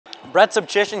Brett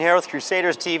Sobchyshyn here with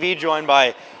Crusaders TV, joined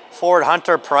by forward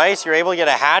Hunter Price. You're able to get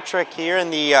a hat trick here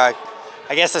in the, I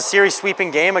guess, a series sweeping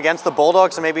game against the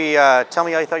Bulldogs. So maybe tell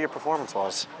me how you thought your performance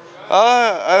was.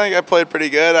 I think I played pretty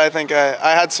good. I think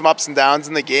I had some ups and downs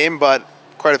in the game, but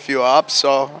quite a few ups.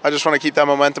 So I just want to keep that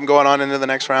momentum going on into the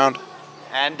next round.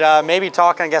 And maybe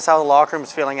talk, I guess, how the locker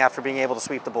room's feeling after being able to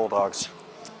sweep the Bulldogs.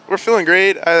 We're feeling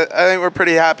great. I think we're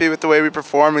pretty happy with the way we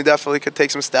performed. We definitely could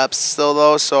take some steps still,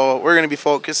 though. So we're going to be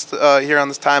focused here on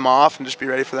this time off and just be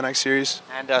ready for the next series.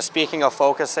 And speaking of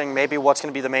focusing, maybe what's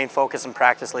going to be the main focus in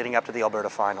practice leading up to the Alberta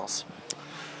Finals?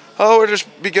 Oh, we're just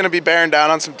going to be bearing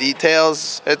down on some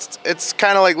details. It's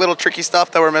kind of like little tricky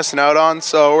stuff that we're missing out on.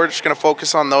 So we're just going to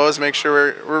focus on those, make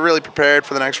sure we're really prepared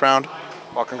for the next round.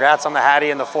 Well, congrats on the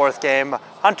Hattie in the fourth game.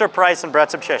 Hunter Price and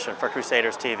Brett Sobchyshyn for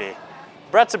Crusaders TV.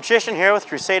 Brett Sobchyshyn here with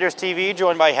Crusaders TV,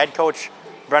 joined by head coach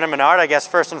Brennan Menard. I guess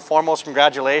first and foremost,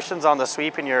 congratulations on the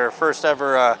sweep in your first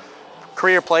ever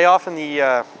career playoff in the,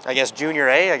 I guess, Junior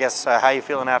A. I guess how you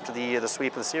feeling after the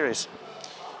sweep of the series?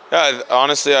 Yeah,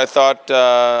 honestly, I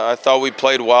thought we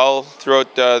played well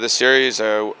throughout the series.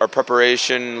 Our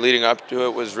preparation leading up to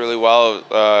it was really well.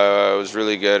 It was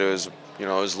really good. It was, it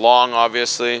was long,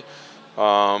 obviously.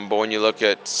 But when you look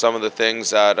at some of the things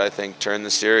that I think turned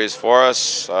the series for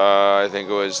us, I think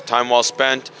it was time well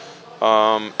spent.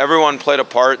 Everyone played a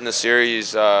part in the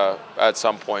series at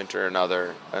some point or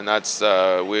another, and that's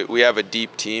we have a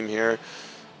deep team here.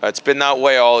 It's been that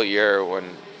way all year when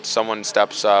someone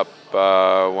steps up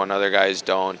when other guys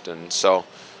don't, and so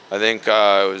I think it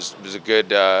was a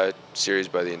good series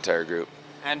by the entire group.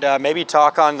 And maybe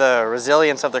talk on the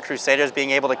resilience of the Crusaders being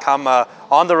able to come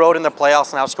on the road in the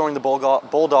playoffs and outscoring the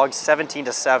Bulldogs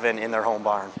 17-7 in their home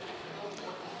barn.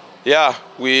 Yeah,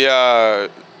 we.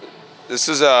 This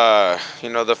is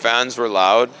the fans were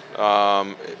loud.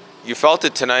 You felt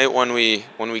it tonight when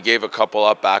we gave a couple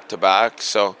up back to back.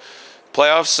 So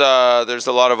playoffs, there's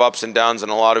a lot of ups and downs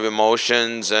and a lot of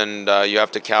emotions, and you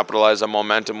have to capitalize on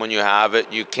momentum when you have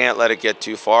it. You can't let it get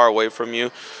too far away from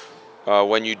you.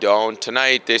 When you don't.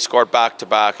 Tonight they scored back to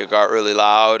back. It got really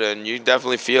loud, and you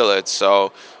definitely feel it.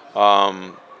 So,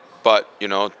 but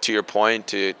to your point,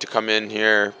 to come in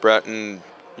here, Brett, and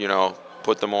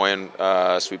put them away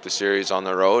and sweep the series on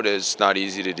the road is not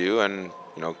easy to do, and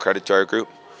credit to our group.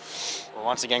 Well,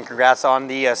 once again, congrats on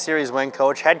the series win,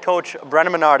 head coach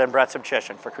Brennan Menard and Brett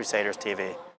Sobchyshyn for Crusaders TV.